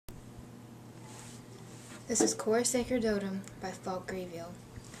This is Cor Sacerdotum by Falkgreville.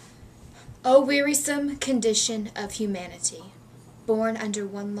 O wearisome condition of humanity, born under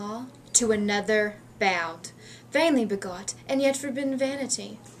one law, to another bound, vainly begot, and yet forbidden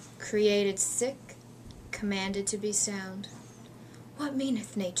vanity, created sick, commanded to be sound. What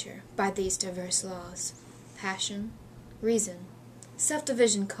meaneth nature by these diverse laws? Passion, reason,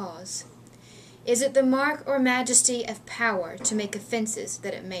 self-division cause. Is it the mark or majesty of power to make offences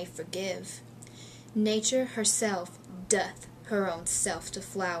that it may forgive? Nature herself doth her own self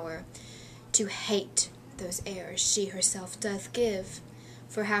deflower, to hate those errors she herself doth give.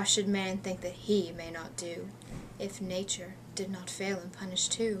 For how should man think that he may not do, if nature did not fail and punish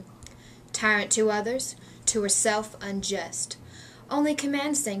too? Tyrant to others, to herself unjust, only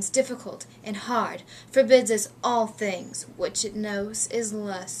commands things difficult and hard, forbids us all things which it knows is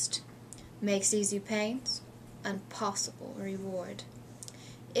lust, makes easy pains impossible reward.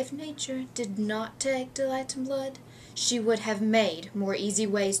 If nature did not take delight in blood, she would have made more easy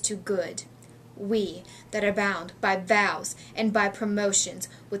ways to good. We, that are bound by vows and by promotions,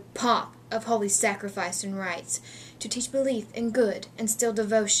 with pomp of holy sacrifice and rites, to teach belief in good and still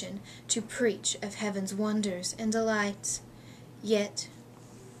devotion, to preach of heaven's wonders and delights. Yet,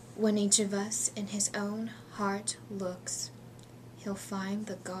 when each of us in his own heart looks, he'll find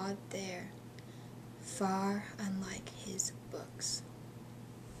the God there, far unlike his books.